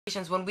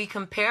when we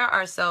compare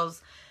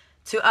ourselves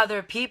to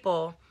other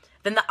people,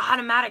 then the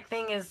automatic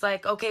thing is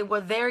like, okay, well,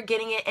 they're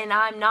getting it and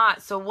I'm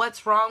not. So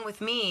what's wrong with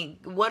me?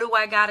 What do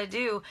I got to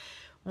do?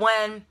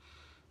 When,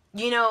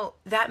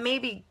 that may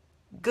be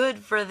good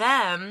for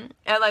them,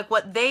 and like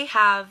what they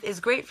have is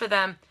great for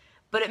them,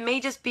 but it may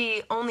just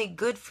be only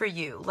good for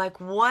you. Like,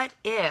 what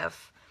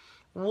if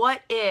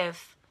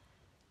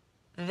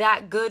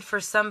that good for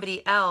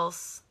somebody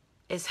else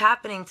is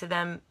happening to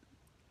them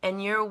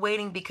and you're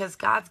waiting because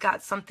God's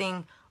got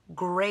something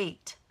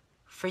great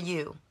for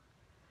you?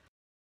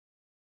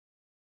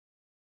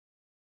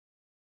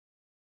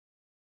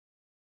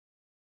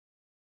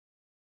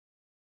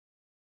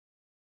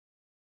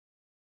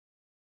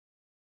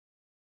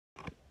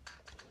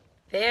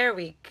 There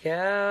we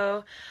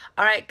go.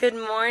 All right, good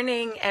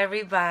morning,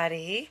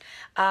 everybody.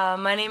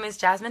 My name is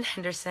Jasmine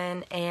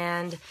Henderson,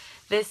 and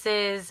this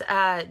is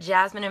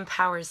Jasmine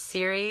Empowers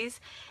series.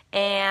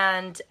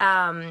 And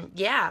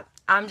yeah,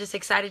 I'm just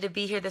excited to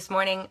be here this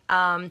morning.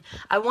 I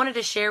wanted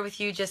to share with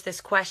you just this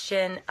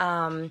question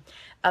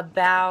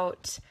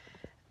about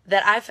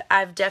that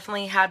I've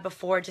definitely had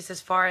before, just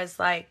as far as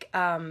like,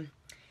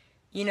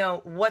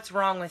 what's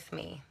wrong with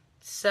me?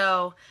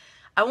 So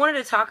I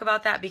wanted to talk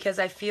about that because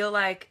I feel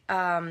like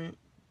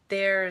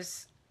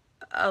there's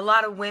a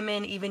lot of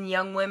women, even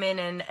young women,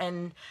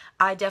 and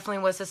I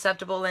definitely was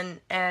susceptible,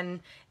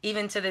 and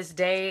even to this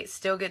day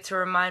still get to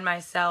remind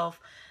myself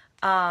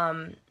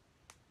not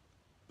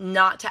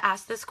to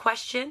ask this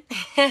question.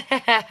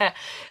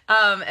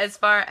 As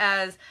far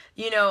as,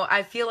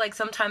 I feel like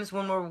sometimes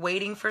when we're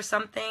waiting for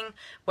something,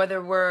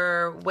 whether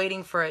we're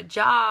waiting for a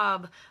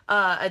job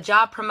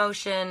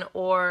promotion,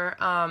 or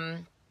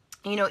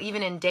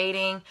even in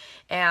dating,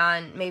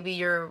 and maybe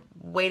you're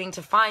waiting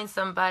to find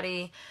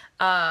somebody,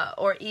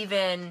 or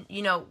even,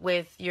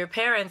 with your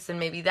parents and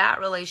maybe that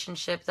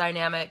relationship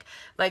dynamic.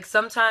 Like,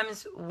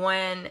 sometimes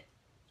when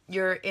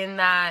you're in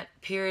that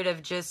period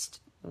of just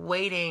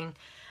waiting,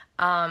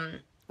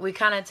 we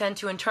kind of tend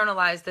to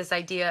internalize this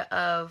idea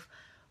of,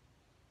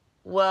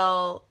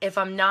 well, if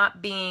I'm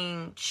not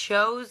being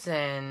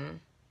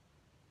chosen,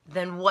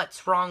 then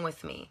what's wrong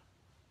with me?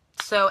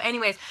 So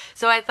anyways,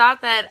 so I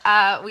thought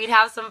that we'd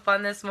have some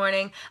fun this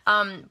morning.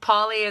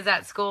 Polly is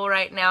at school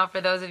right now,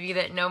 for those of you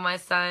that know my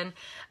son,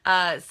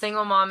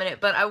 single mom in it.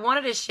 But I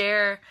wanted to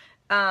share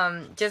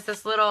just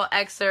this little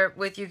excerpt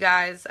with you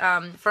guys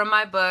from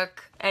my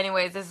book.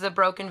 Anyways, this is A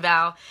Broken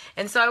Vow.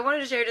 And so I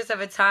wanted to share just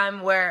of a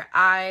time where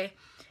I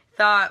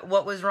thought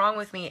what was wrong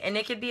with me. And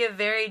it could be a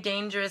very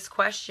dangerous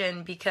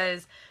question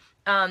because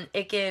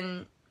it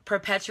can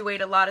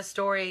perpetuate a lot of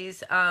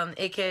stories.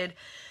 It could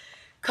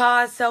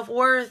cause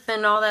self-worth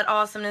and all that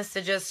awesomeness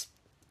to just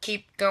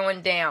keep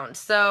going down.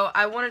 So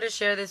I wanted to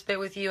share this bit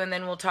with you, and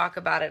then we'll talk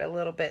about it a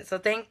little bit. So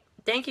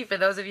thank you for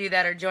those of you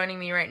that are joining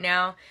me right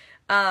now.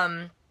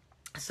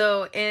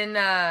 So in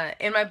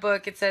my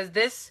book, it says,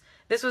 this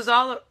was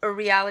all a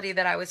reality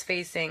that I was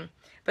facing,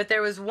 but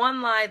there was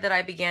one lie that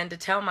I began to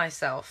tell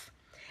myself.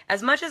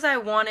 As much as I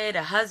wanted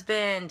a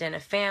husband and a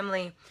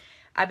family,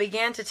 I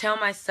began to tell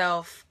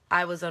myself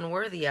I was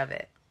unworthy of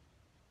it.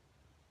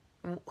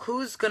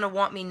 Who's gonna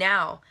want me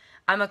now?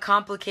 I'm a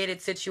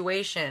complicated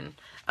situation,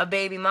 a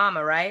baby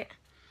mama, right?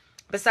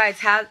 Besides,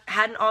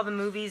 hadn't all the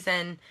movies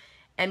and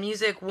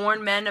music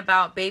warned men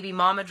about baby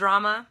mama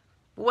drama?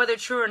 Whether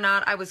true or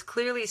not, I was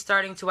clearly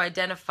starting to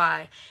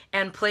identify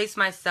and place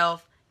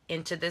myself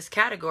into this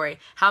category.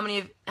 How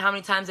many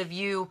times have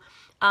you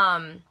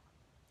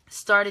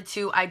started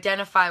to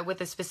identify with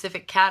a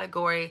specific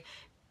category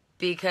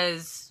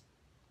because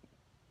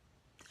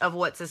of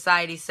what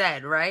society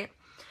said, right?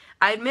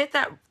 I admit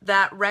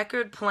that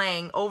record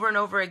playing over and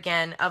over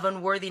again of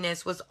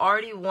unworthiness was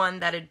already one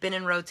that had been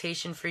in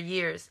rotation for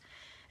years.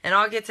 And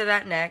I'll get to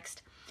that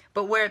next.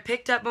 But where it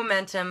picked up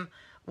momentum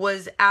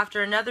was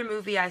after another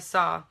movie I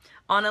saw.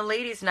 On a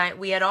ladies' night,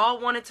 we had all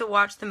wanted to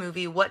watch the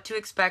movie What to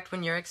Expect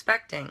When You're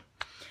Expecting.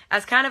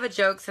 As kind of a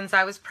joke, since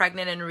I was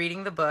pregnant and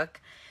reading the book,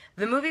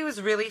 the movie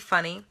was really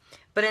funny.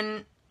 But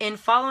in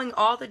following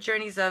all the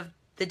journeys of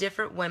the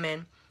different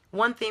women,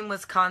 one theme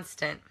was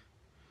constant.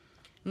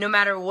 No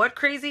matter what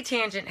crazy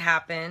tangent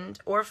happened,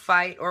 or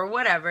fight, or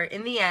whatever,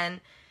 in the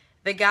end,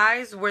 the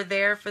guys were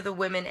there for the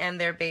women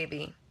and their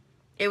baby.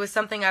 It was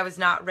something I was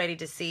not ready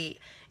to see.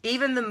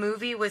 Even the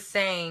movie was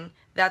saying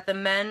that the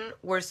men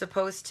were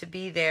supposed to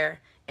be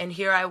there, and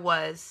here I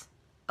was,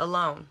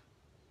 alone.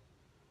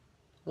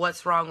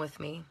 What's wrong with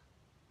me?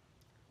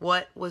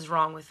 What was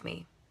wrong with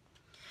me?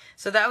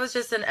 So that was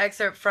just an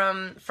excerpt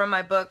from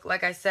my book,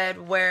 like I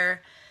said,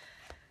 where...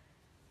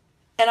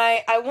 And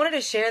I wanted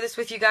to share this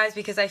with you guys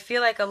because I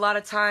feel like a lot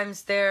of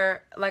times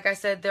like I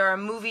said, there are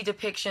movie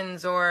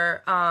depictions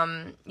or,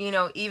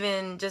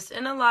 even just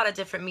in a lot of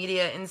different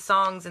media, in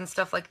songs and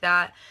stuff like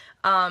that,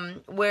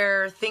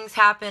 where things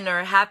happen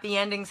or happy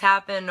endings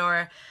happen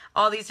or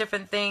all these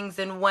different things.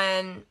 And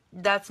when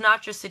that's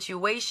not your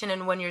situation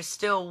and when you're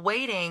still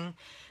waiting,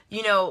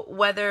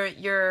 whether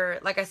you're,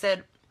 like I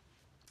said,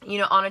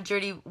 on a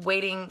journey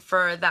waiting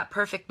for that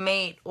perfect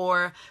mate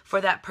or for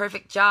that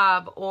perfect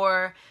job,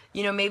 or,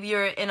 maybe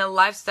you're in a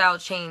lifestyle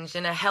change,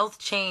 in a health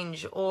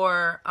change,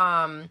 or,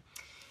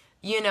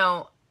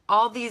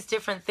 all these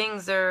different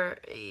things are,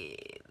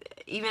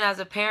 even as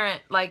a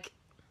parent, like,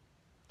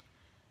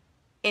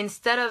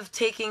 instead of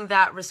taking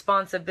that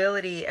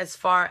responsibility as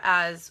far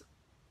as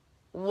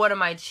what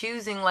am I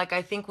choosing, like,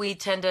 I think we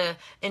tend to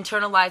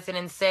internalize it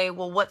and say,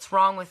 well, what's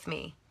wrong with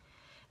me?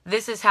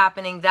 This is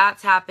happening,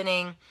 that's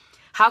happening.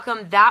 How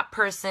come that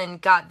person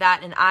got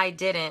that and I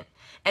didn't?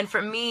 And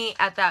for me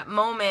at that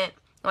moment,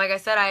 like I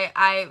said,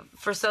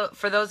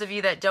 for those of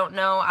you that don't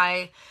know,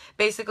 I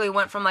basically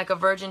went from like a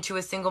virgin to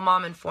a single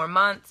mom in 4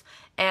 months.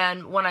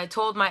 And when I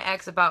told my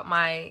ex about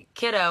my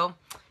kiddo,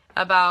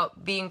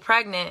 about being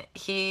pregnant,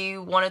 he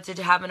wanted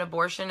to have an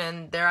abortion,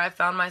 and there I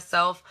found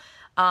myself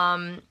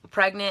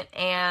pregnant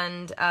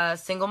and a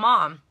single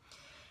mom.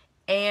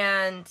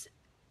 And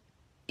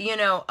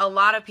a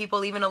lot of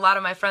people, even a lot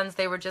of my friends,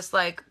 they were just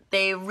like,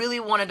 they really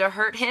wanted to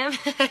hurt him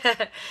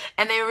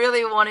and they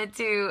really wanted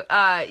to,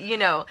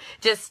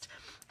 just,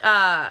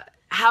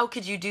 how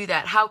could you do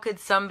that? How could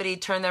somebody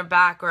turn their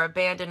back or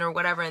abandon or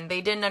whatever? And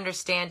they didn't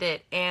understand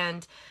it.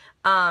 And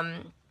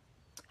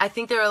I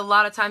think there are a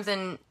lot of times,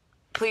 and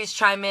please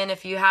chime in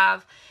if you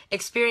have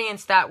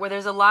experienced that, where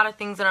there's a lot of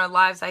things in our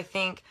lives, I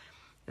think,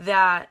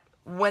 that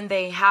when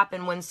they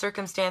happen, when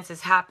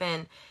circumstances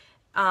happen,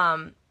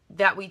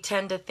 that we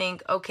tend to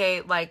think,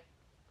 okay, like,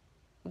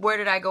 where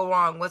did I go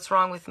wrong? What's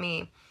wrong with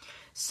me?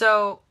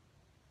 So,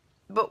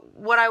 but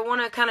what I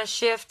want to kind of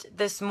shift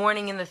this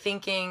morning in the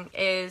thinking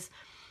is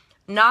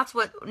not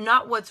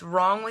what's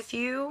wrong with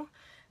you,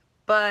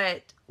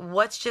 but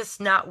what's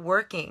just not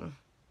working.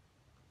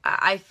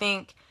 I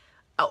think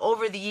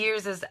over the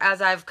years,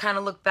 as I've kind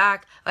of looked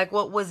back, like,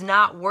 what was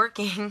not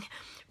working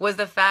was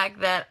the fact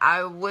that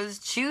I was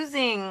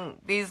choosing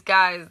these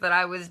guys that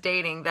I was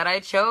dating, that I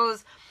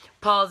chose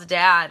Paul's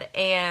dad,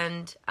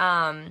 and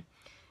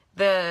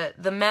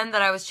the men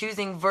that I was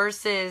choosing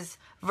versus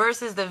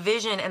the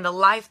vision and the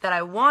life that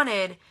I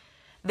wanted,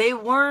 they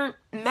weren't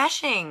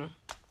meshing.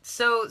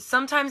 So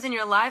sometimes in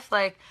your life,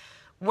 like,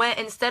 when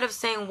instead of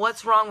saying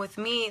what's wrong with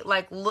me,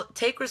 like,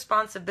 take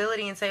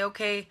responsibility and say,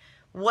 okay,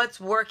 what's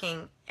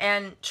working?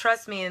 And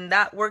trust me, and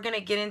that we're gonna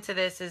get into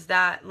this, is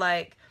that,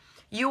 like,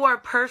 you are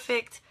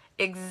perfect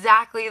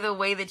exactly the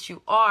way that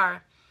you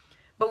are.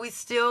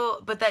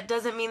 But that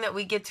doesn't mean that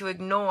we get to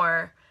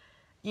ignore,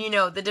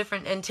 the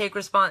different,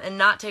 and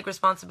not take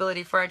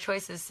responsibility for our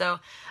choices. So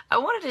I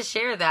wanted to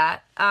share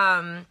that,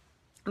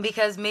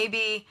 because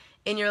maybe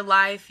in your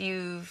life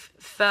you've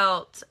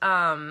felt,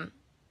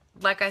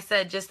 like I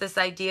said, just this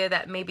idea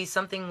that maybe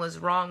something was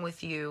wrong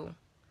with you.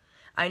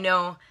 I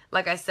know,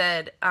 like I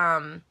said,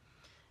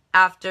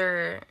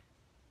 after,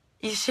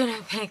 you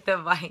shouldn't thank the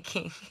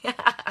Viking.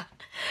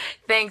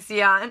 Thanks,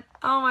 Jan.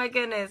 Oh my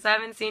goodness, I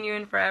haven't seen you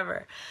in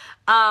forever.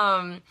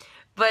 But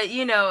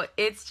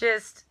it's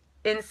just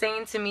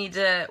insane to me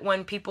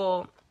when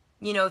people,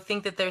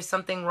 think that there's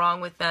something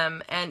wrong with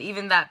them. And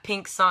even that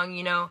Pink song,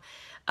 you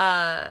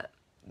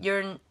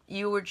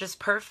were just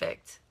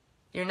perfect.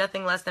 You're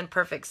nothing less than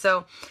perfect.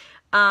 So,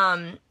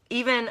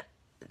 even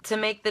to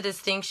make the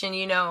distinction,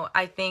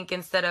 I think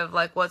instead of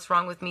like, what's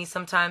wrong with me,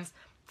 sometimes,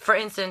 for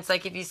instance,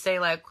 like, if you say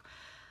like,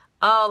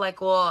 oh, like,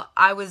 well,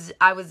 I was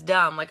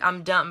dumb. Like,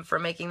 I'm dumb for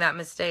making that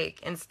mistake.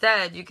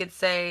 Instead, you could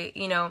say,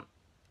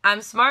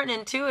 I'm smart and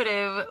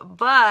intuitive,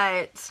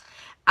 but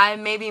I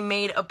maybe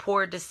made a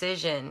poor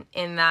decision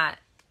in that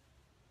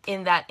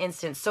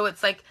instance. So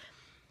it's like,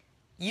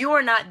 you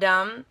are not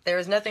dumb.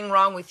 There's nothing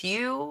wrong with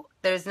you.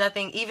 There's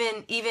nothing,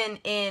 even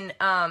in,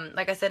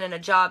 like I said, in a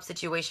job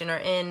situation, or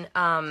in,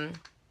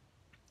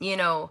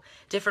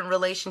 different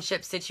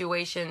relationship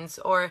situations,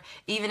 or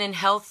even in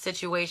health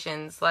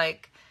situations.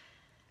 Like,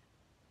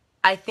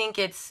 I think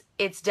it's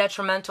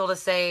detrimental to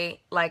say,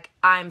 like,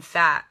 I'm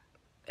fat.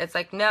 It's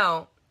like,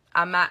 no,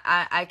 I'm not.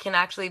 I can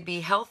actually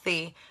be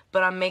healthy,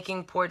 but I'm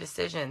making poor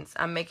decisions.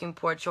 I'm making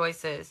poor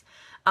choices.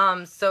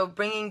 So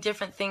bringing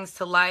different things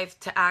to life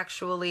to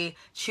actually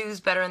choose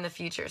better in the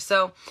future.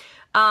 So,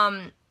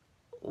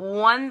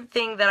 one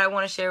thing that I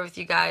want to share with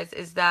you guys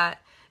is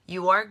that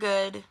you are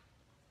good,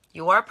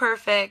 you are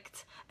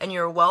perfect, and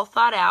you're well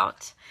thought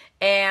out.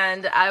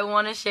 And I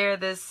want to share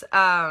this,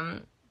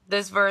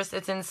 this verse.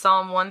 It's in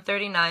Psalm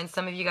 139.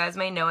 Some of you guys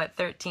may know it,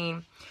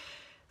 13.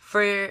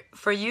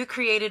 For you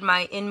created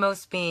my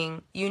inmost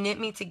being. You knit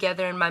me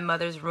together in my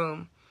mother's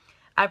womb.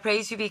 I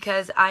praise you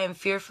because I am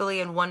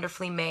fearfully and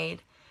wonderfully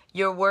made.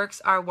 Your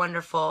works are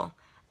wonderful.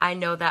 I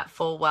know that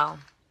full well.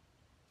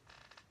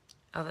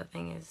 Oh, the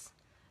thing is,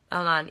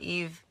 hold on,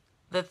 Eve.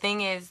 The thing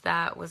is,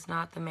 that was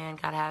not the man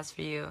God has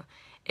for you.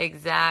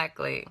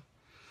 Exactly.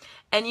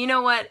 And you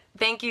know what?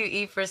 Thank you,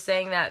 Eve, for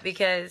saying that,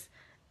 because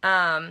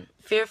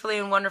fearfully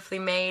and wonderfully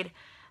made,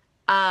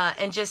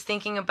 and just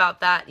thinking about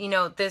that,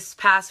 this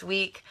past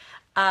week,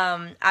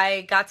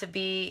 I got to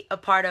be a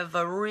part of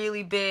a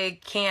really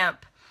big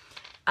camp.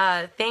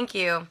 Thank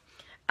you.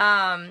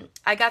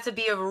 I got to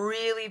be a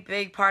really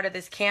big part of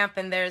this camp,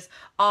 and there's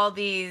all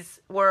these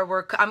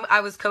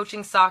I was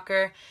coaching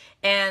soccer,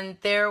 and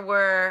there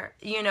were,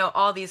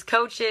 all these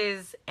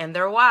coaches and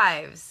their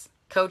wives,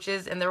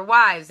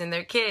 and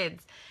their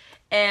kids.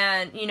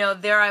 And,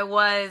 there I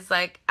was,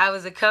 like, I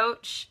was a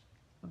coach,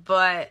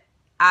 but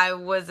I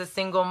was a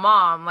single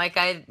mom. Like,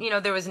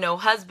 there was no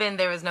husband,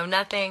 there was no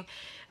nothing.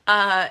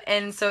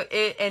 And so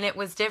it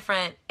was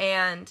different.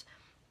 And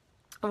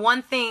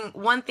one thing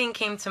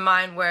came to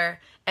mind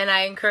and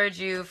I encourage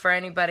you, for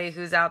anybody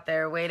who's out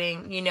there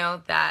waiting,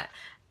 that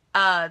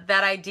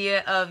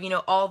idea of,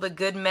 all the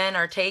good men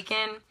are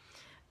taken.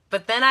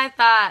 But then I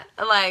thought,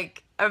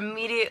 like,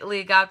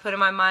 immediately God put in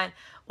my mind,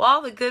 well,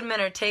 all the good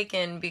men are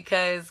taken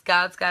because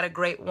God's got a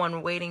great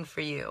one waiting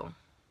for you.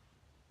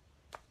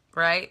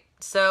 Right?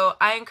 So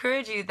I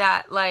encourage you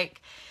that,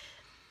 like,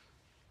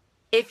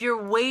 if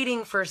you're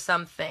waiting for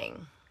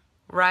something,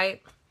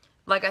 right?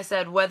 Like I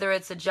said, whether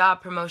it's a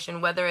job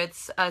promotion, whether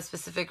it's a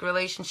specific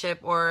relationship,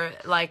 or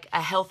like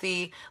a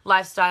healthy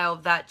lifestyle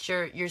that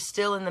you're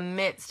still in the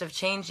midst of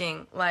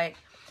changing, like,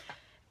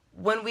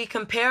 when we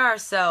compare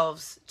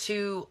ourselves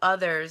to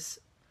others,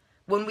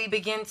 when we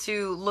begin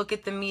to look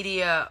at the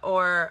media,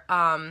 or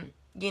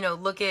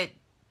look at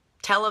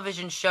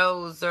television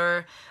shows,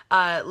 or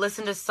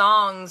listen to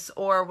songs,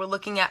 or we're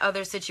looking at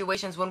other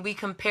situations, when we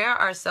compare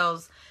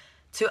ourselves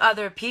to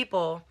other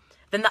people,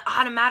 then the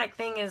automatic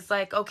thing is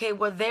like, okay,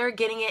 well, they're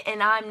getting it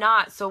and I'm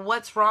not. So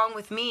what's wrong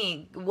with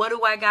me? What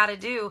do I got to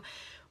do?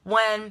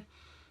 When,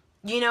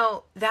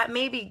 that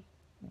may be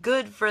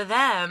good for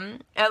them,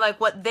 and like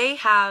what they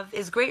have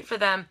is great for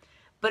them,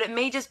 but it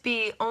may just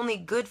be only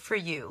good for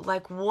you.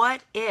 Like,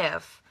 what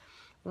if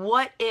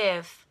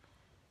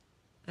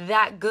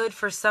that good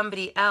for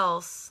somebody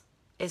else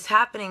is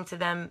happening to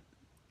them,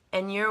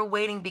 and you're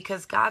waiting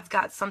because God's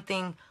got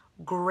something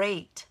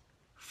great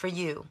for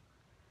you?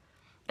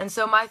 And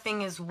so my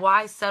thing is,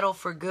 why settle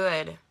for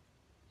good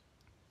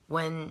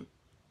when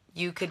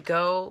you could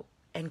go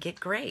and get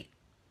great?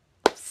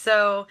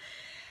 So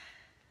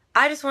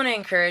I just want to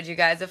encourage you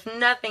guys, if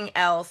nothing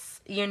else,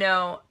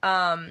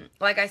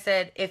 like I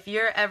said, if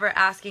you're ever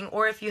asking,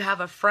 or if you have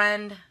a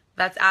friend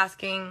that's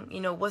asking,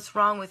 what's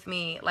wrong with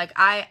me? Like,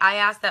 I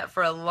asked that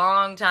for a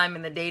long time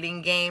in the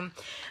dating game,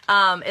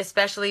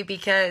 especially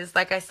because,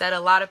 like I said,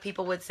 a lot of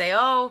people would say,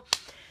 oh,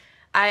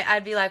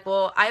 I'd be like,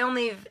 well, I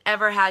only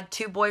ever had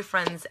 2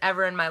 boyfriends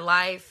ever in my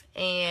life.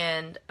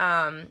 And,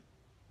 a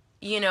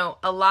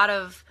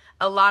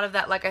lot of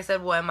that, like I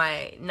said, well, am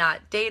I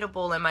not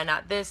dateable? Am I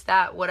not this,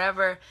 that,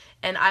 whatever?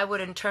 And I would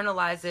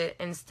internalize it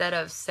instead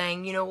of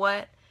saying, you know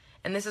what?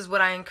 And this is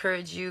what I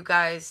encourage you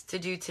guys to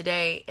do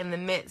today in the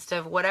midst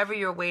of whatever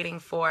you're waiting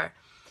for,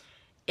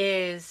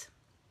 is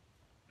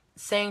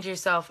saying to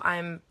yourself,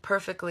 I'm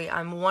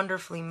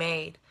wonderfully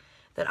made,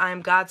 that I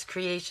am God's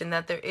creation,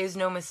 that there is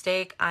no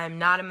mistake, I am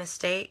not a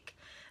mistake,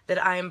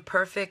 that I am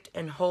perfect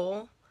and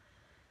whole.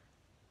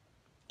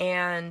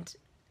 And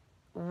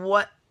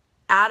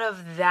out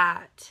of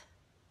that,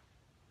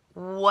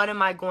 what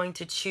am I going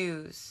to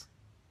choose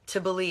to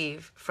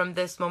believe from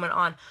this moment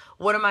on?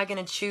 What am I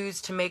going to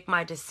choose to make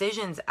my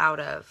decisions out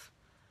of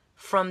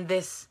from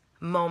this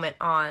moment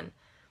on?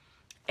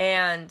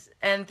 And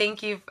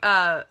thank you,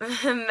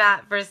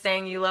 Matt, for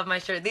saying you love my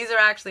shirt. These are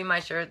actually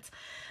my shirts.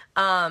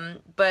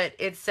 But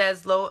it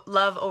says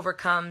love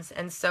overcomes.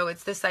 And so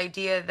it's this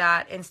idea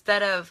that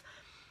instead of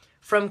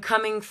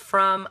coming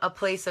from a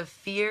place of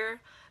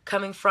fear,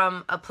 coming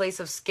from a place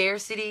of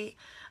scarcity,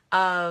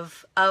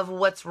 of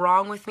what's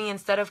wrong with me,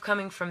 instead of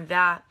coming from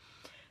that,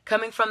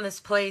 coming from this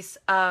place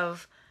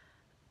of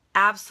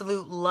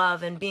absolute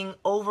love and being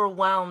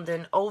overwhelmed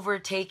and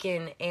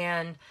overtaken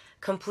and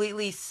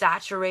completely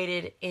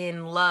saturated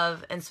in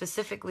love, and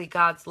specifically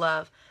God's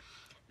love,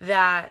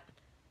 that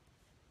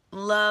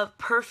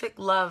perfect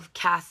love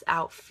casts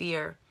out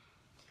fear.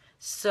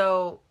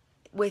 So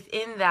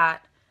within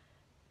that,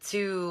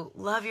 to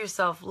love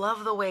yourself,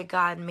 love the way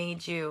God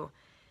made you.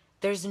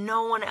 There's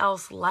no one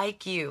else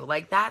like you.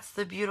 Like, that's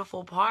the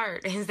beautiful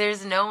part, is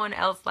there's no one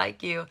else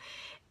like you.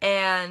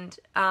 And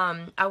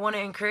I want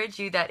to encourage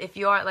you that if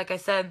you are, like I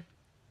said,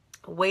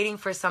 waiting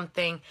for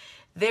something,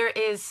 there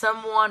is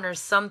someone or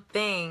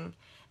something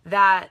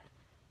that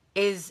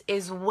is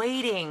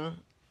waiting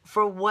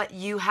for what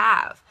you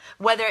have,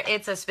 whether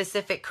it's a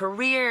specific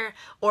career,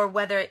 or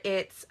whether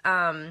it's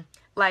a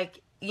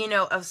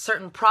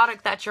certain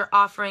product that you're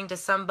offering to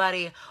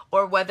somebody,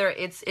 or whether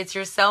it's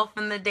yourself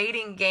in the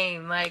dating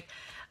game, like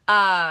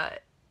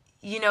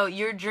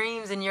your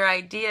dreams and your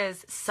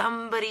ideas.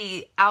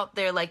 Somebody out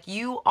there, like,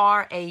 you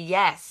are a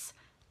yes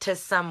to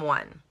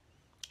someone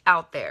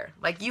out there,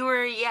 like, you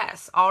are a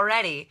yes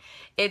already.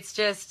 It's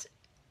just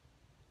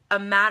a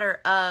matter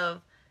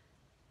of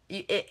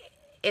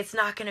it's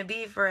not going to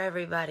be for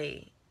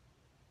everybody,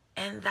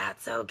 and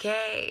that's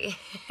okay.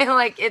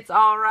 Like, it's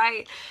all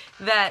right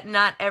that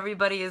not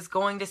everybody is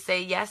going to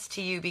say yes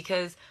to you,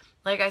 because,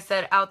 like I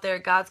said, out there,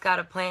 God's got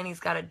a plan. He's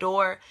got a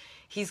door.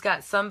 He's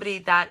got somebody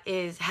that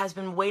has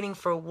been waiting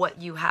for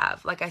what you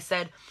have. Like I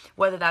said,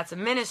 whether that's a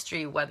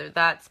ministry, whether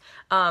that's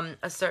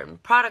a certain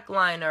product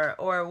line,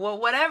 or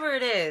whatever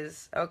it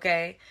is,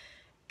 okay?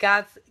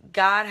 God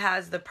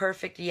has the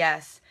perfect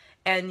yes.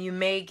 And you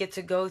may get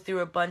to go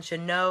through a bunch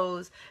of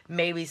no's,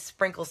 maybe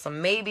sprinkle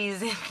some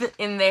maybes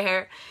in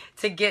there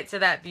to get to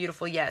that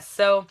beautiful yes.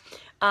 So,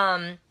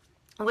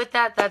 with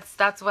that,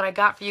 that's what I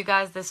got for you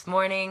guys this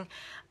morning.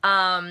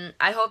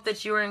 I hope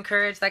that you were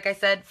encouraged. Like I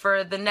said,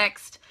 for the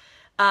next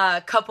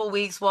couple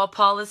weeks while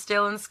Paul is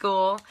still in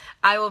school,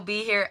 I will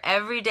be here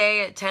every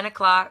day at 10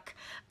 o'clock,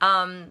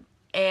 and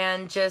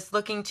just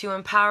looking to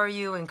empower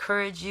you,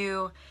 encourage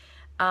you,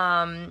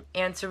 and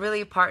to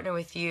really partner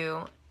with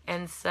you.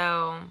 And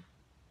so,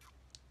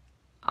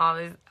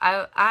 I'm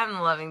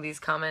loving these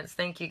comments.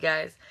 Thank you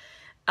guys.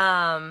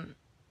 And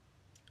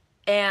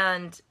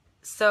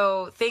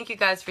so thank you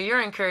guys for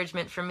your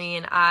encouragement for me,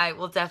 and I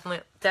will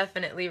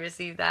definitely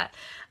receive that.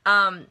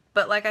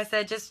 But like I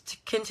said, just to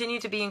continue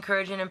to be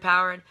encouraged and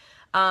empowered.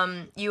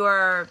 You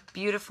are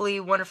beautifully,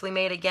 wonderfully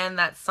made. Again,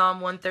 that's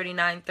Psalm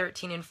 139,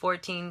 13 and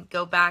 14.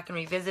 Go back and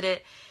revisit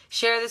it.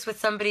 Share this with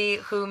somebody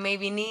who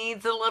maybe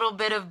needs a little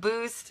bit of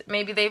boost.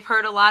 Maybe they've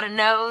heard a lot of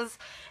no's,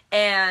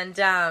 and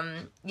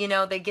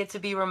they get to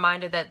be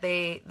reminded that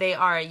they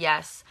are a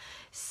yes.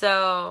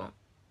 So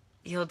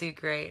you'll do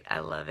great. I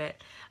love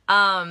it.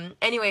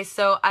 Anyway,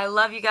 so I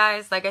love you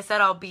guys. Like I said,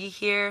 I'll be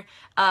here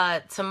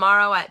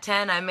tomorrow at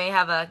 10. I may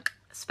have a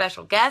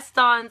special guest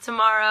on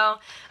tomorrow,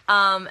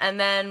 and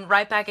then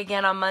right back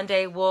again on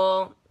Monday.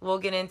 We'll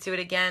get into it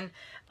again.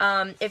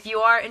 If you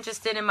are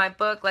interested in my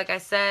book, like I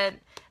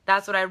said,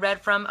 that's what I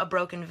read from, A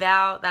Broken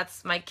Vow.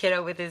 That's my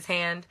kiddo with his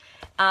hand.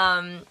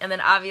 And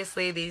then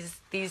obviously these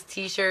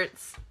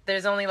t-shirts,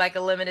 there's only like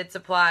a limited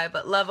supply,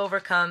 but love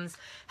overcomes.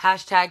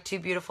 #too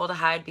beautiful to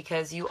hide,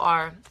 because you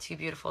are too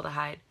beautiful to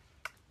hide.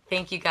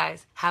 Thank you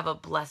guys. Have a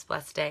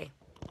blessed day.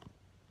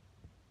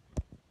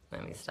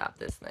 Let me stop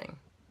this thing.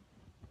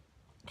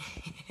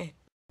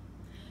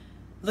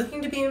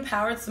 Looking to be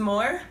empowered some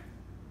more?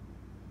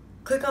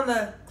 Click on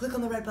the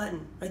red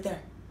button right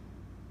there.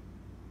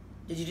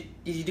 Did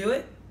you do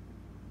it?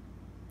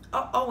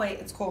 Oh wait,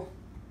 it's cool.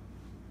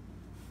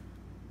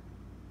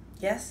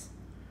 Yes?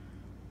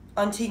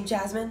 On Team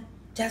Jasmine?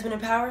 Jasmine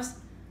Empowers?